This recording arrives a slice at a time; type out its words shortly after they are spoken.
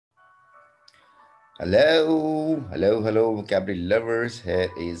Hello, vocabulary lovers.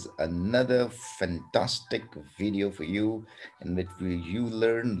 Here is another fantastic video for you in which you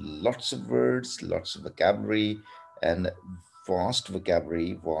learn lots of words, lots of vocabulary, and vast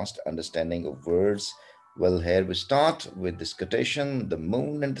vocabulary, vast understanding of words. Well, here we start with this quotation: the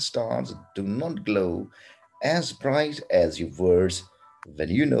moon and the stars do not glow as bright as your words when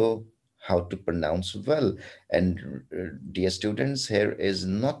you know how to pronounce well. And dear students, here is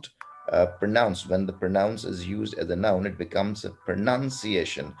not pronounce. When the pronounce is used as a noun, it becomes a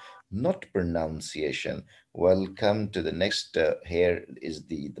pronunciation, not pronunciation. Welcome to the next. Here is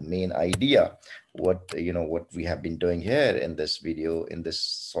the main idea. What we have been doing here in this video, in this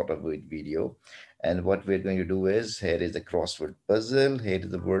sort of video, and what we're going to do is here is the crossword puzzle. Here is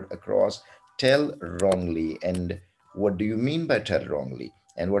the word across. Tell wrongly, and what do you mean by tell wrongly?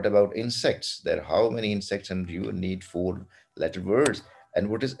 And what about insects? There are how many insects, and you need four letter words. And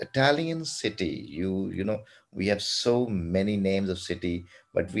what is Italian city? You know we have so many names of city,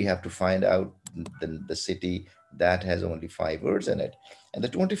 but we have to find out the city that has only five words in it. And the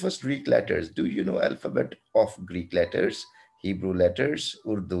 21st Greek letters. Do you know alphabet of Greek letters, Hebrew letters,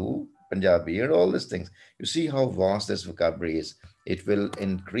 Urdu, Punjabi, and all these things? You see how vast this vocabulary is. It will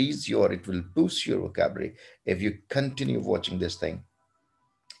boost your vocabulary if you continue watching this thing.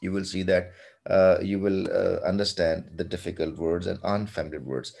 You will see that you will understand the difficult words and unfamiliar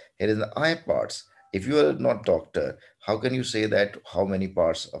words. Here is the eye parts. If you are not doctor, how can you say that how many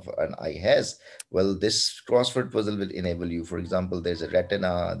parts of an eye has? Well, this crossword puzzle will enable you. For example, there's a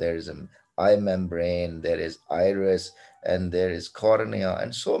retina, there is an eye membrane, there is iris, and there is cornea,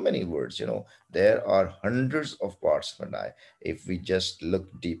 and so many words. There are hundreds of parts of an eye if we just look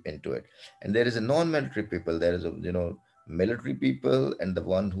deep into it. And there is a non-military people. There is a military people, and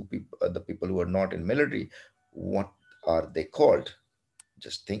the people who are not in military. What are they called?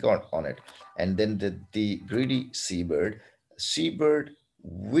 Just think on it. And then the greedy seabird.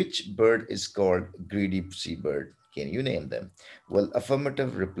 Which bird is called greedy seabird? Can you name them? Well,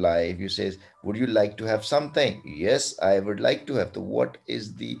 affirmative reply. If you says, would you like to have something? Yes, I would like to have. What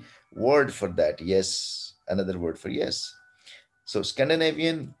is the word for that? Yes, another word for yes. So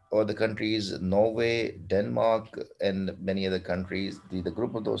Scandinavian, or the countries Norway, Denmark, and many other countries, the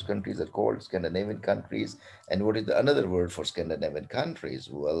group of those countries are called Scandinavian countries. And what is the another word for Scandinavian countries?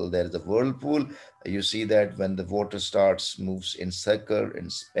 Well, there is a whirlpool. You see that when the water starts moves in circle in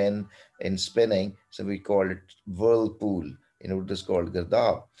spinning, so we call it whirlpool. In Urdu, it's called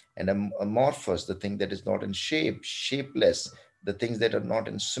gardab. And amorphous, the thing that is not in shape, shapeless, the things that are not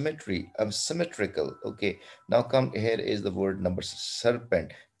in symmetry, symmetrical. Okay, now come here is the word number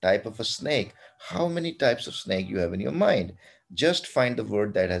serpent, type of a snake. How many types of snake you have in your mind? Just find the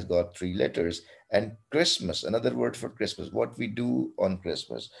word that has got three letters. And Christmas, another word for Christmas. What we do on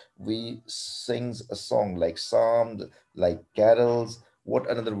Christmas, we sings a song like psalms, like carols. What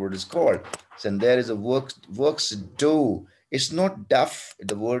another word is called? So, and there is a works do. It's not duff.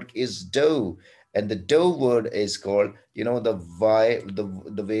 The word is do, and the dough word is called,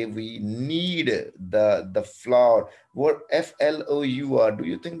 the way we need the flour. What flour? Do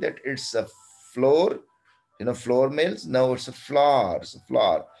you think that it's a floor? Floor mills? No, it's a flour. It's a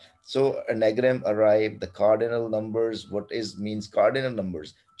flour. So anagram arrive, the cardinal numbers. What is means cardinal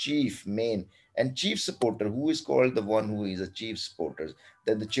numbers? Chief, main, and chief supporter. Who is called the one who is a chief supporter?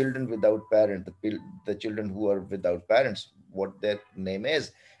 Then the children without parent, the children who are without parents. What their name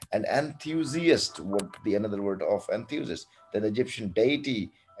is? An enthusiast. What the another word of enthusiast? Then the Egyptian deity,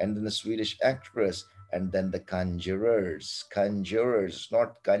 and then the Swedish actress, and then the conjurers,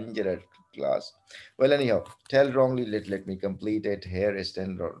 not conjurer class. Well, anyhow, tell wrongly, let me complete it. Here is tell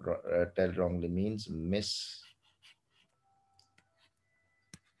wrongly means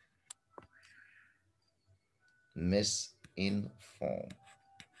misinform.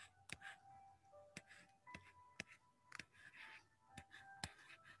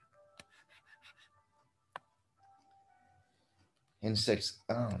 Insects,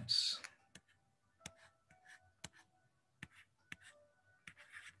 ants.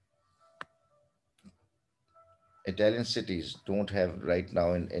 Italian cities don't have right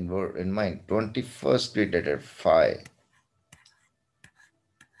now in mind. 21st grade letter phi,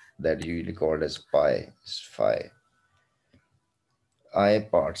 that usually called as pi, is phi. Eye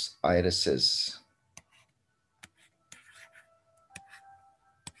parts, irises.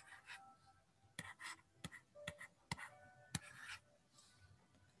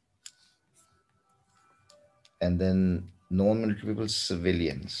 And then non-military people,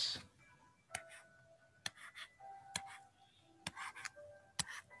 civilians.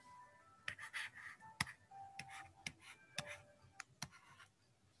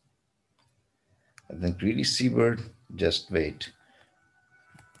 And then greedy seabird, just wait.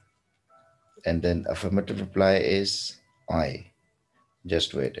 And then affirmative reply is I,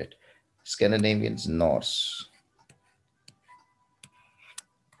 just wait it. Scandinavians, Norse.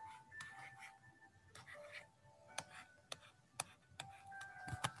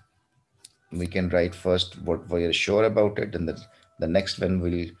 We can write first what we are sure about it, and then the next when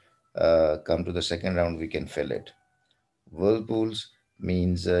we'll come to the second round, we can fill it. Whirlpools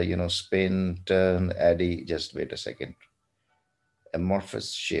means, spin, turn, eddy. Just wait a second.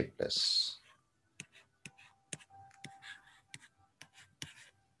 Amorphous, shapeless.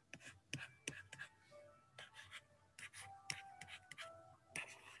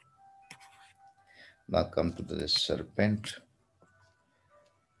 Now come to the serpent.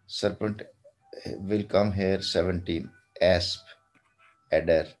 Serpent will come here 17. Asp,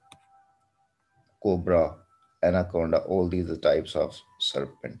 adder, cobra, anaconda. All these are types of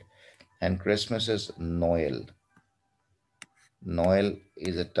serpent. And Christmas is Noel. Noel uh,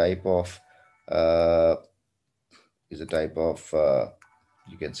 is a type of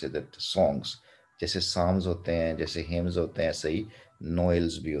you can say that songs. जैसे psalms होते हैं, जैसे hymns होते हैं, ऐसे ही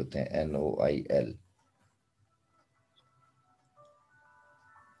noels भी होते हैं, Noil.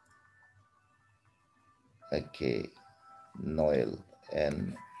 Okay, Noel, Noel.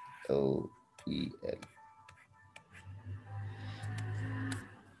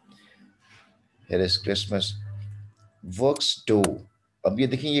 Here is Christmas. Works dough. अब ये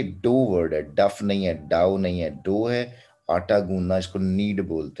देखिए, ये डो वर्ड है, डफ नहीं है, डाउ नहीं है, डो है। आटा गूंदना, इसको नीड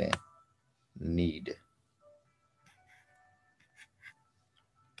बोलते हैं, नीड,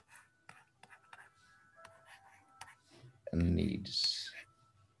 नीड्स।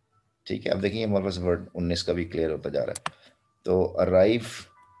 ठीक है, अब देखिए हमारे पास वर्ड 19 का भी क्लियर होता जा रहा है। तो अराइव,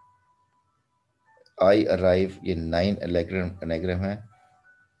 आई अराइव, ये 9 एनेग्राम है,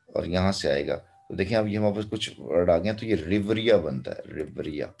 और यहाँ से आएगा। तो देखिए अब ये हमारे पास कुछ वर्ड आ गए, तो ये रिवरिया बनता है,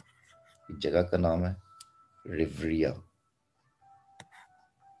 रिवरिया, जगह का नाम है रिवरिया।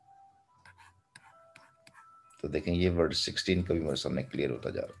 तो देखें ये वर्ड 16 का भी हमारे सामने क्लियर होता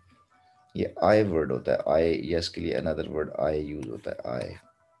जा रहा है। ये आई वर्ड होता है, आई, यस के लिए अनदर वर्ड आई यूज होता है, आई।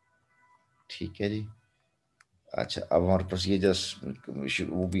 ठीक है जी। अच्छा, अब हमारे पास ये जस्ट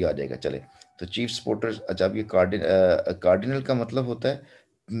वो भी आ जाएगा, चले। तो चीफ सपोर्टर, अच्छा, अब ये कार्डिनल का मतलब होता है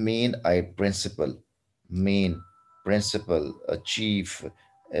मेन आई, प्रिंसिपल, मेन, प्रिंसिपल, चीफ।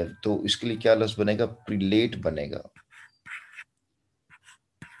 तो इसके लिए क्या लफ्ज बनेगा? प्रीलेट बनेगा।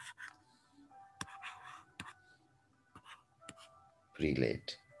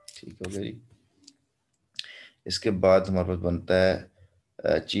 प्रीलेट। ठीक हो गया जी। इसके बाद हमारे पास बनता है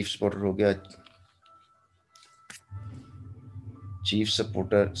चीफ सपोर्टर हो गया, चीफ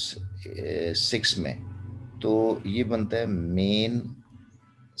सपोर्टर 6 में। तो ये बनता है main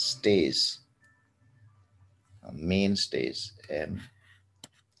stage, main stage,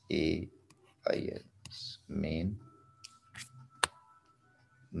 MAIN, main,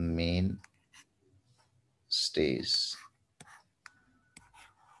 main stage.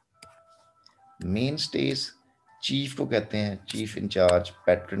 Main stage chief को कहते हैं, चीफ इंचार्ज,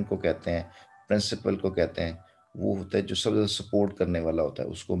 पैट्रन को कहते हैं, प्रिंसिपल को कहते हैं। वो होता है जो सब ज्यादा सपोर्ट करने वाला होता है,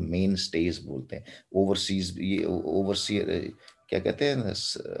 उसको मेन स्टेज बोलते हैं। ओवरसीज, ये ओवरसीयर क्या कहते हैं?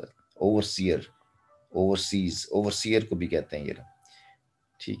 ओवरसीयर, ओवरसीज, ओवरसीयर को भी कहते हैं ये।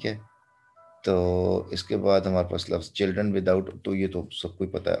 ठीक है। तो इसके बाद हमारे पास लफ्ज चिल्ड्रन विदाउट, तो ये तो सबको ही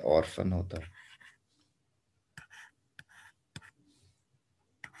पता है, ऑर्फन होता है।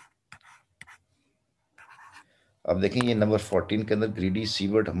 अब देखें ये नंबर 14 के अंदर ग्रीडी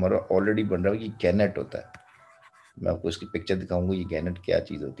सीवर्ड हमारा ऑलरेडी बन रहा है, ये गैनेट होता है। मैं आपको इसकी पिक्चर दिखाऊंगा, ये गैनेट क्या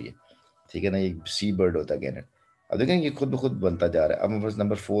चीज़ होती है। ठीक है ना, ये सी बर्ड होता है गैनेट। अब देखें ये खुद ब खुद बनता जा रहा है। अब हमारे पास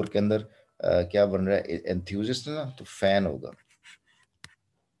नंबर 4 के अंदर क्या बन रहा है? एंथ्यूजिस्ट ना, तो फैन होगा,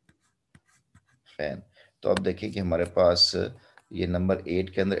 फैन। तो अब देखिए कि हमारे पास ये नंबर 8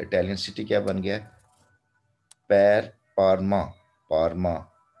 के अंदर इटालियन सिटी क्या बन गया है? पैर, पार्मा, पार्मा,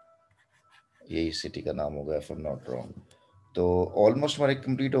 यही सिटी का नाम होगा, if I am not wrong. तो ऑलमोस्ट हमारे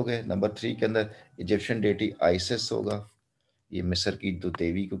कंप्लीट हो गए। नंबर 3 के अंदर इजिप्शियन डेटी आइसिस होगा, ये मिस्र की दो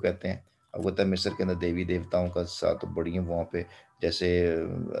देवी को कहते हैं। अब होता है मिस्र के अंदर देवी देवताओं का साथ तो बड़ी हैं वहाँ पे, जैसे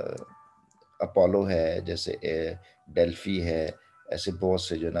अपोलो है, जैसे डेल्फी है, ऐसे बहुत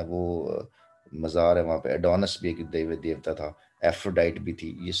से जो है ना वो मज़ार है वहाँ पे। एडोनस भी एक देवी देवता था, एफ्रोडाइट भी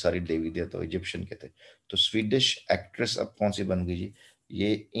थी, ये सारी देवी देवता इजिप्शियन के थे। तो स्वीडिश एक्ट्रेस अब कौन सी बन गई जी?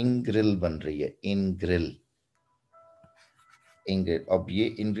 ये इंग्रिल बन रही है, इंग्रिल, इंग्रिड। अब ये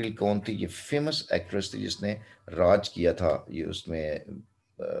इंग्रिड कौन थी? ये फेमस एक्ट्रेस थी जिसने राज किया था ये उसमें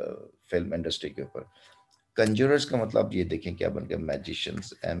फिल्म इंडस्ट्री के ऊपर। कंजरर्स का मतलब ये देखें क्या बन गया,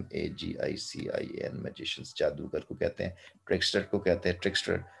 मैजिशियंस, MAGICIAN, मैजिशियंस, जादूगर को कहते हैं, ट्रिक्स्टर को कहते हैं,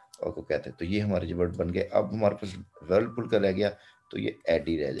 ट्रिक्स्टर और को कहते हैं। तो ये हमारे जो वर्ड बन गए। अब हमारे पास वर्लपुल का रह गया, तो ये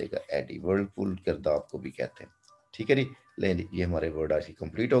एडी रह जाएगा, एडी। वर्लपुल गर्दाब को भी कहते हैं। ठीक है जी। लेकिन ये हमारे वर्ड आज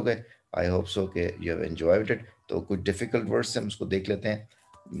कंप्लीट हो गए। आई होप सो कि यू हैव एंजॉयड इट। तो कुछ डिफिकल्ट वर्ड्स हम उसको देख लेते हैं।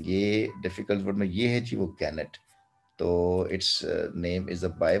 ये डिफिकल्ट वर्ड में ये है जी वो गैनेट। So its name is a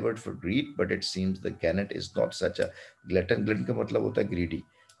byword for greed, but it seems the gannet is not such a glutton. Glutton का मतलब होता है greedy.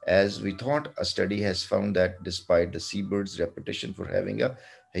 As we thought, a study has found that despite the seabird's reputation for having a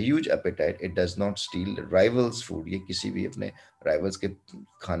huge appetite, it does not steal rivals' food. ये किसी भी अपने rivals के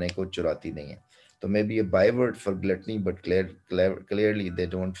खाने को चुराती नहीं है. तो maybe a byword for gluttony, but clearly they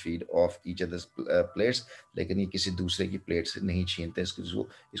don't feed off each other's plates. लेकिन ये किसी दूसरे की प्लेट से नहीं छीनते,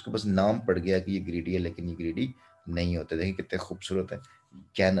 इसको बस नाम पड़ गया कि ये ग्रीडी है, लेकिन ये ग्रीडी नहीं होते। देखिए कितने खूबसूरत है,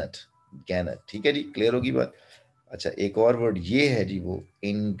 गैनट, गैनट। ठीक है जी, क्लियर होगी बात। अच्छा, एक और वर्ड ये है जी वो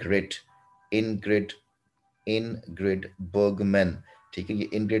इनग्रिड, इनग्रिड, इनग्रिड बर्गमैन। ठीक है, ये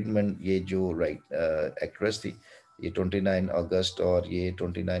इनग्रिड मैन, ये जो राइट एक्ट्रेस थी, ये 29 अगस्त, और ये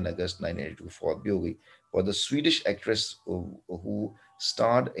 29 अगस्त 1982 फौत भी हो गई। और the Swedish actress who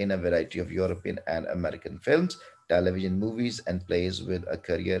starred in a variety of European and American films, television movies, and plays with a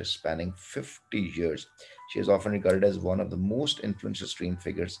career spanning 50 years. She is often regarded as one of the most influential screen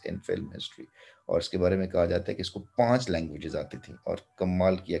figures in film history. और इसके बारे में कहा जाता है कि इसको 5 languages आती थी और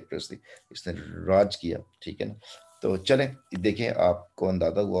कमाल की एक्ट्रेस थी, इसने राज किया। ठीक है ना। तो चलें देखें, आपको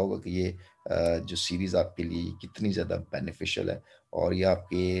अंदाज़ा हुआ होगा कि ये जो सीरीज़ आपके लिए कितनी ज़्यादा बेनिफिशियल है, और ये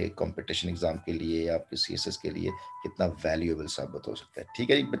आपके कंपटीशन एग्ज़ाम के लिए, आपके CSS के लिए कितना वैल्यूएबल साबित हो सकता है। ठीक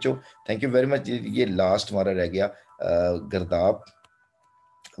है जी बच्चों, थैंक यू वेरी मच। ये लास्ट हमारा रह गया गर्दाब,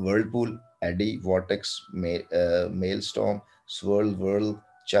 Whirlpool, AD, vortex, mail storm, swirl, whorl,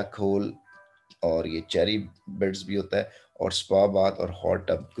 चक होल, और ये चेरी बेड्स भी होता है, और स्पा बाथ और हॉट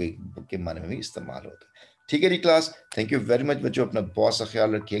टब के माने में भी इस्तेमाल होता है। ठीक है जी class, thank you very much बच्चों, अपना बहुत सा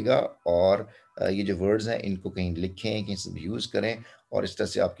ख्याल रखिएगा, और ये जो वर्ड्स हैं इनको कहीं लिखें, कहीं से यूज़ करें, और इस तरह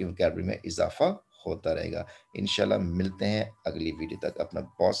से आपकी वोकैबुलरी में इजाफा होता रहेगा। इंशाल्लाह मिलते हैं अगली वीडियो तक, अपना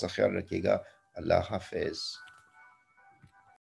बहुत सा ख्याल रखिएगा। अल्लाह हाफिज़।